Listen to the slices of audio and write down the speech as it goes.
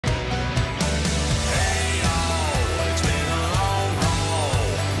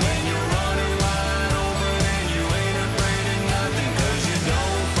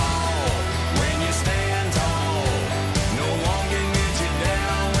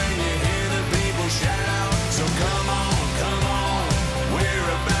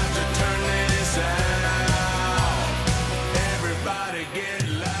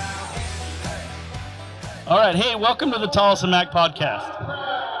right. Hey, welcome to the Tolleson-Mack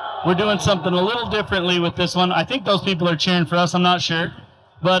podcast. We're doing something a little differently with this one. I think those people are cheering for us. I'm not sure.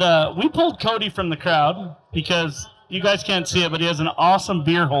 But we pulled Cody from the crowd because you guys can't see it, but he has an awesome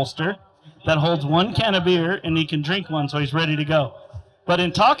beer holster that holds one can of beer, and he can drink one, so he's ready to go. But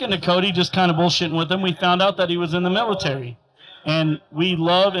in talking to Cody, just kind of bullshitting with him, we found out that he was in the military. And we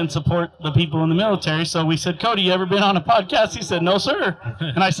love and support the people in the military. So we said, Cody, you ever been on a podcast? He said, no, sir.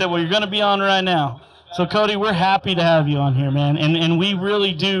 And I said, well, you're going to be on right now. So, Cody, we're happy to have you on here, man. And we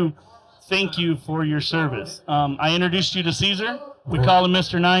really do thank you for your service. I introduced you to Cesar. We call him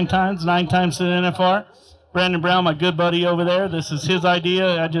Mr. 9 times to the NFR. Brandon Brown, my good buddy over there. This is his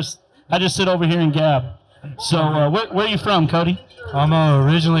idea. I just sit over here and gab. So where are you from, Cody? I'm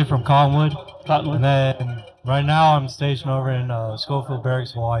originally from Cottonwood. Cottonwood. And then right now I'm stationed over in Schofield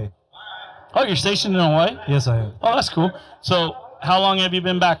Barracks, Hawaii. Oh, you're stationed in Hawaii? Yes, I am. Oh, that's cool. So how long have you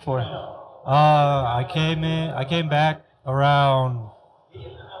been back for? I came back around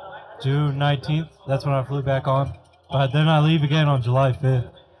June 19th. That's when I flew back on. But then I leave again on July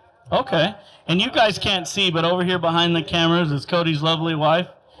 5th. Okay. And you guys can't see, but over here behind the cameras is Cody's lovely wife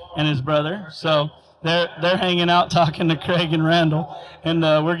and his brother. So they're hanging out talking to Craig and Randall, and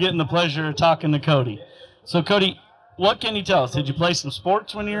we're getting the pleasure of talking to Cody. So, Cody, what can you tell us? Did you play some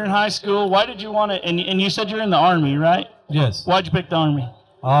sports when you were in high school? Why did you want to? And you said you're in the Army, right? Yes. Why'd you pick the Army?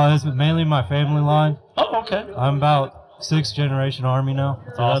 It's mainly my family line. Oh, okay. I'm about 6th generation Army now.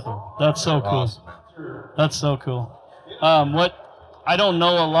 That's awesome. That's so cool. Awesome. That's so cool. I don't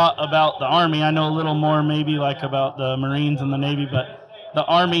know a lot about the Army. I know a little more maybe like about the Marines and the Navy, but the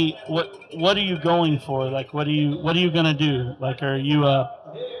Army, what are you going for? Like, what are you gonna do? Like, are you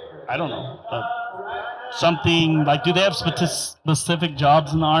I don't know, something like? Do they have specific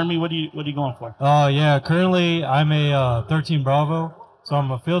jobs in the Army? What are you going for? Yeah. Currently, I'm a 13 Bravo, so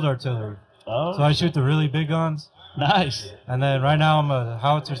I'm a field artillery. Oh, So I shoot the really big guns. nice. And then right now I'm a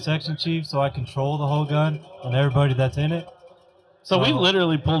howitzer section chief, so I control the whole gun and everybody that's in it. So we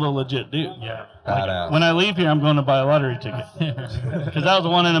literally pulled a legit dude. Yeah. Badass. When I leave here, I'm going to buy a lottery ticket because that was a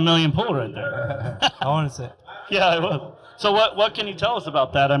 1 in a million pull right there. I want to say. Yeah, it was. So what can you tell us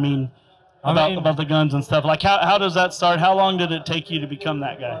about that? I mean, about the guns and stuff. Like, how does that start? How long did it take you to become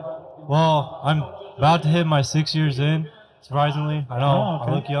that guy? Well, I'm about to hit my 6 years in, surprisingly. I know Oh,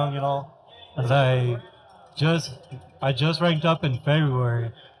 okay. I look young and all. But I just ranked up in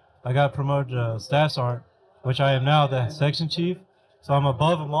February. I got promoted to staff sergeant, which I am now the section chief. So I'm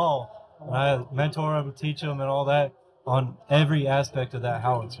above them all. And I mentor them, teach them, and all that on every aspect of that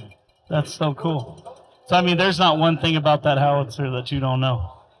howitzer. That's so cool. So, I mean, there's not one thing about that howitzer that you don't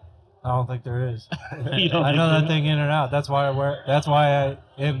know. I don't think there is. You don't I think know there that is? thing in and out. That's why I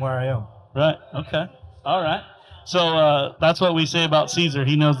am where I am. Right. Okay. All right. So that's what we say about Cesar.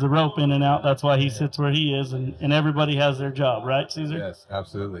 He knows the rope in and out. That's why he sits where he is, and everybody has their job, right, Cesar? Yes,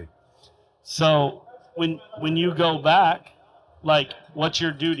 absolutely. So when you go back, like, what's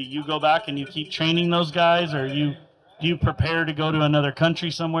your duty? You go back and you keep training those guys, or do you prepare to go to another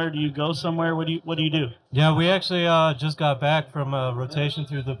country somewhere? Do you go somewhere? What do you do? Yeah, we actually just got back from a rotation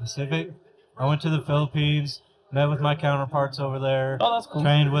through the Pacific. I went to the Philippines, met with my counterparts over there, Oh, that's cool.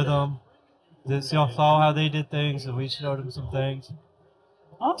 trained with them, saw how they did things, and we showed them some things.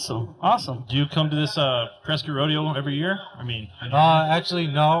 Awesome. Awesome. Do you come to this Prescott Rodeo every year? I mean, Actually,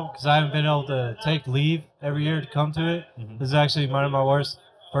 no, because I haven't been able to take leave every year to come to it. This is actually one of my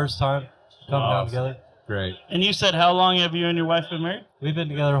first time coming down together. Great. And you said how long have you and your wife been married? We've been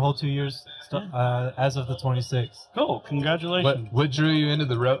together a whole 2 years as of the 26th. Cool. Congratulations. What drew you into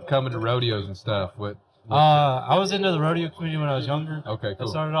coming to rodeos and stuff? I was into the rodeo community when I was younger. Okay, I cool.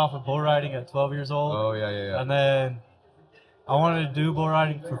 started off with bull riding at 12 years old. Oh, yeah. And then I wanted to do bull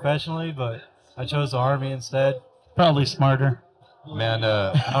riding professionally, but I chose the Army instead. Probably smarter. Man,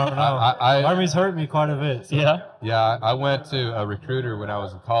 I don't know. Army's hurt me quite a bit. So. Yeah. I went to a recruiter when I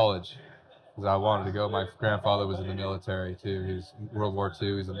was in college because I wanted to go. My grandfather was in the military, too. He was World War II.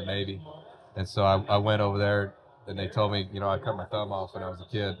 He was in the Navy. And so I went over there, and they told me, I cut my thumb off when I was a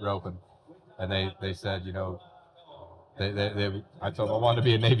kid roping. And they said, I told them I wanted to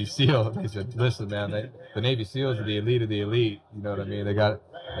be a Navy SEAL. They said, listen, man, the Navy SEALs are the elite of the elite. You know what I mean? They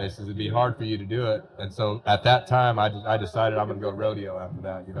said it'd be hard for you to do it. And so at that time, I decided I'm going to go rodeo after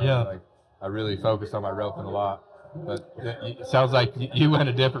that. Yeah. I really focused on my roping a lot. But it sounds like you went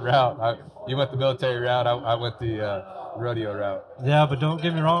a different route. You went the military route. I went the rodeo route. Yeah, but don't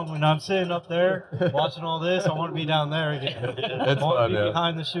get me wrong. When I'm sitting up there watching all this, I want to be down there again. I want to be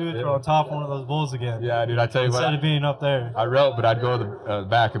behind the chute or on top of one of those bulls again. Yeah, dude, I tell you instead of being up there. I rope, but I'd go to the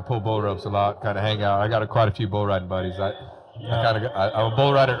back and pull bull ropes a lot, kind of hang out. I got quite a few bull riding buddies. I'm a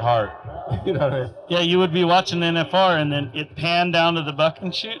bull rider at heart. You know what I mean? Yeah, you would be watching the NFR, and then it panned down to the buck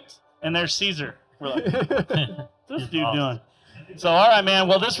and shoots, and there's Cesar. We're like, what's this dude doing? So, all right, man.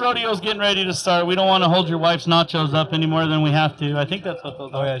 Well, this rodeo's getting ready to start. We don't want to hold your wife's nachos up any more than we have to. I think that's what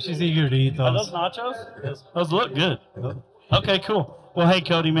those are. Oh, yeah, she's eager to eat Are those. those nachos? Yes. Those look good. Okay, cool. Well, hey,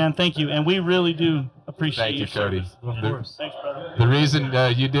 Cody, man, thank you. And we really do appreciate Thank you, your Cody. service. Of course. Thanks, brother. The reason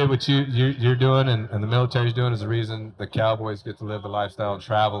you did what you're doing and the military's doing is the reason the Cowboys get to live the lifestyle and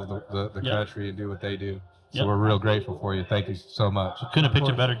travel the country and do what they do. So Yep. we're real grateful for you. Thank you so much. Couldn't have picked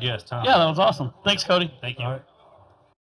a better guest, huh? Yeah, that was awesome. Thanks, Cody. Thank you. All right.